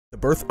The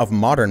birth of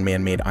modern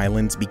man-made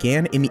islands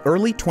began in the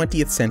early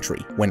 20th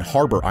century when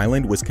Harbor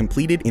Island was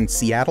completed in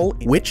Seattle,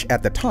 which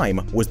at the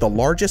time was the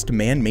largest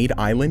man-made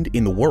island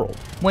in the world.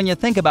 When you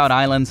think about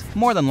islands,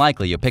 more than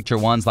likely you picture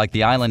ones like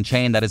the island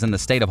chain that is in the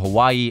state of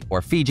Hawaii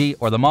or Fiji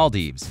or the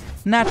Maldives.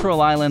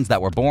 Natural islands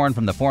that were born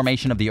from the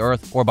formation of the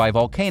earth or by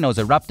volcanoes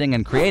erupting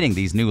and creating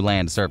these new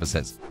land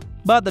surfaces.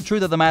 But the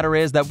truth of the matter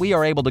is that we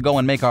are able to go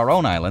and make our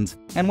own islands,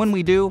 and when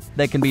we do,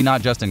 they can be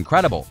not just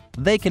incredible,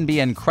 they can be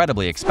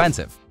incredibly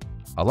expensive.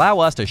 Allow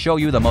us to show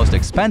you the most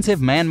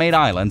expensive man-made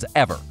islands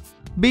ever.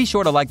 Be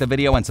sure to like the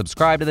video and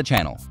subscribe to the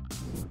channel.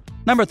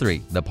 Number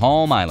 3. The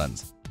Palm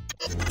Islands.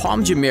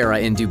 Palm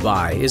Jumeirah in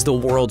Dubai is the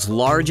world's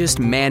largest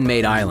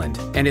man-made island,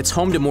 and it's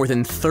home to more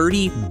than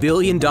 $30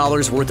 billion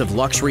worth of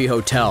luxury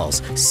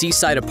hotels,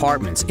 seaside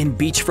apartments, and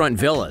beachfront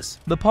villas.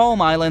 The Palm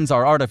Islands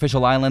are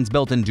artificial islands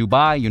built in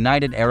Dubai,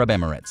 United Arab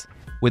Emirates.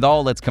 With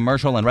all its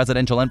commercial and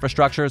residential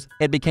infrastructures,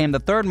 it became the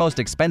third most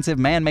expensive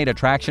man-made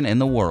attraction in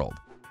the world.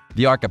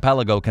 The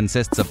archipelago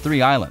consists of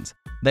 3 islands.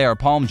 They are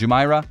Palm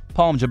Jumeirah,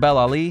 Palm Jebel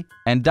Ali,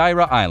 and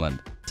Daira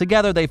Island.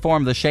 Together they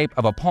form the shape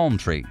of a palm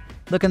tree.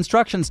 The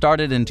construction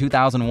started in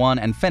 2001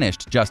 and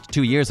finished just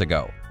 2 years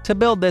ago. To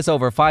build this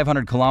over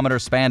 500-kilometer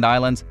spanned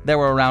islands, there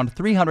were around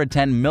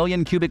 310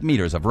 million cubic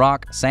meters of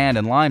rock, sand,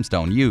 and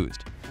limestone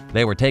used.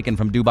 They were taken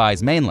from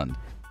Dubai's mainland.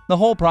 The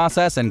whole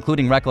process,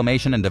 including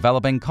reclamation and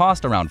developing,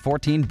 cost around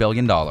 $14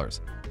 billion.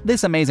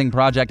 This amazing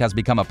project has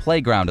become a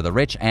playground of the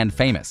rich and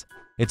famous.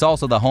 It's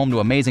also the home to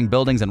amazing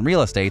buildings and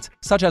real estates,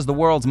 such as the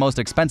world's most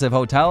expensive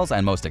hotels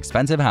and most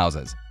expensive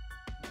houses.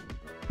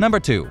 Number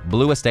 2.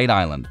 Blue Estate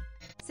Island.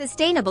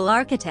 Sustainable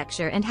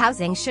architecture and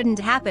housing shouldn't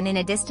happen in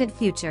a distant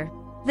future.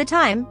 The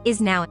time is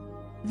now.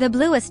 The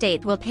Blue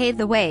Estate will pave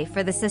the way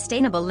for the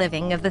sustainable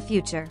living of the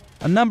future.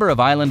 A number of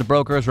island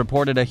brokers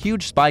reported a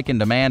huge spike in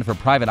demand for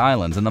private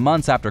islands in the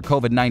months after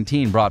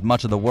COVID-19 brought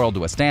much of the world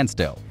to a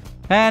standstill.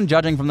 And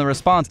judging from the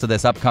response to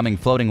this upcoming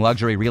floating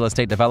luxury real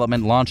estate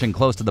development launching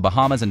close to the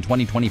Bahamas in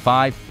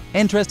 2025,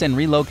 interest in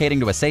relocating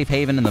to a safe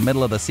haven in the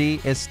middle of the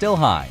sea is still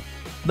high.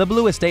 The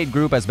Blue Estate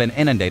Group has been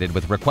inundated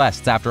with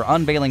requests after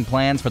unveiling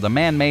plans for the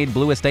man-made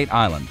Blue Estate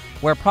Island,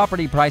 where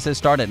property prices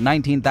start at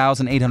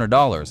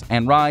 $19,800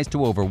 and rise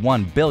to over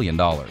 $1 billion.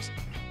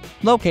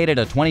 Located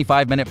a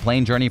 25-minute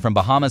plane journey from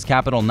Bahamas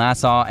capital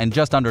Nassau and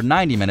just under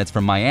 90 minutes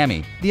from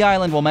Miami, the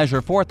island will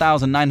measure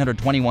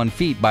 4,921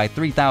 feet by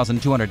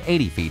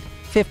 3,280 feet,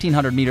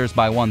 1,500 meters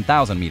by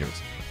 1,000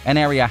 meters, an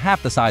area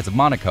half the size of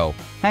Monaco,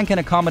 and can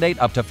accommodate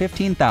up to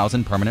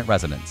 15,000 permanent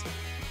residents.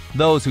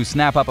 Those who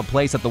snap up a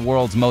place at the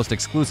world's most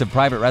exclusive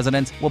private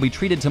residence will be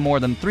treated to more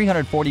than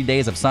 340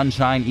 days of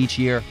sunshine each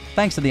year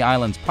thanks to the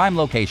island's prime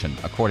location,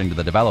 according to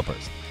the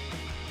developers.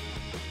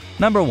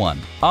 Number 1.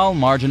 Al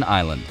Marjan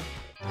Island.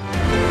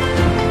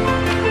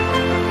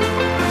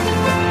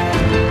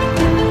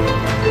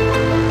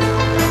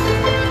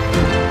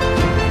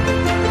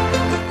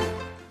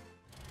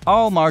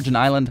 Al Marjan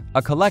Island,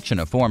 a collection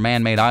of 4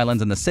 man-made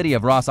islands in the city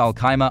of Ras Al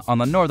Khaimah on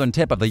the northern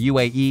tip of the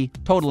UAE,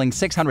 totaling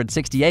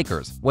 660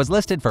 acres, was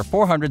listed for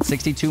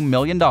 $462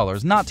 million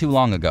not too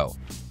long ago.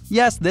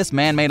 Yes, this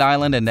man-made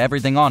island and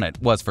everything on it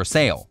was for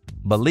sale.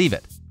 Believe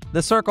it.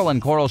 The circle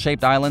and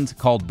coral-shaped islands,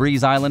 called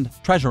Breeze Island,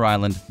 Treasure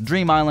Island,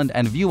 Dream Island,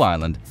 and View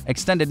Island,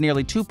 extended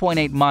nearly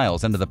 2.8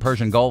 miles into the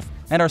Persian Gulf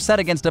and are set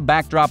against a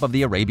backdrop of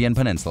the Arabian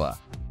Peninsula.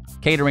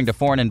 Catering to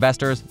foreign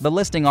investors, the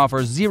listing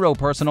offers 0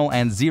 personal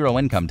and 0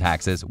 income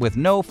taxes with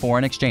no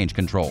foreign exchange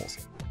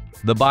controls.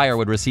 The buyer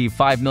would receive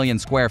 5 million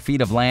square feet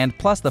of land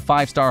plus the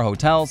 5-star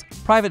hotels,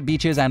 private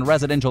beaches, and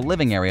residential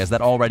living areas that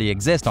already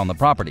exist on the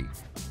property.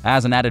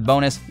 As an added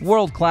bonus,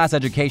 world-class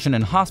education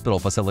and hospital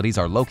facilities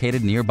are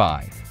located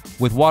nearby.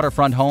 With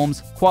waterfront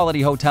homes,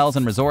 quality hotels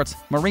and resorts,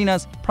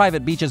 marinas,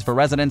 private beaches for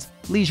residents,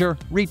 leisure,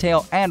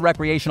 retail, and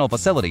recreational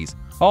facilities,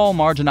 Al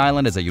Marjan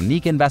Island is a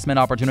unique investment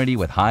opportunity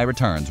with high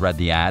returns, read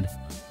the ad.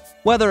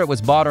 Whether it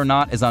was bought or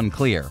not is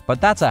unclear,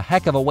 but that's a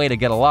heck of a way to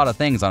get a lot of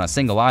things on a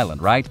single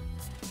island, right?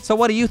 So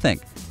what do you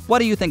think? What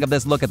do you think of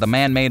this look at the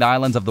man-made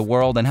islands of the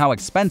world and how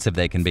expensive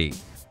they can be?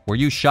 Were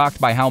you shocked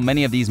by how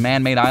many of these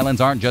man-made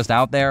islands aren't just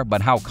out there,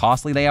 but how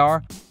costly they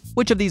are?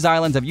 Which of these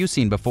islands have you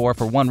seen before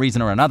for one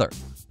reason or another?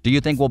 Do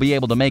you think we'll be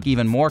able to make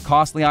even more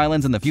costly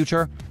islands in the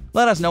future?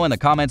 Let us know in the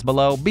comments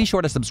below. Be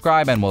sure to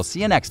subscribe and we'll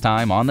see you next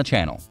time on the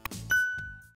channel.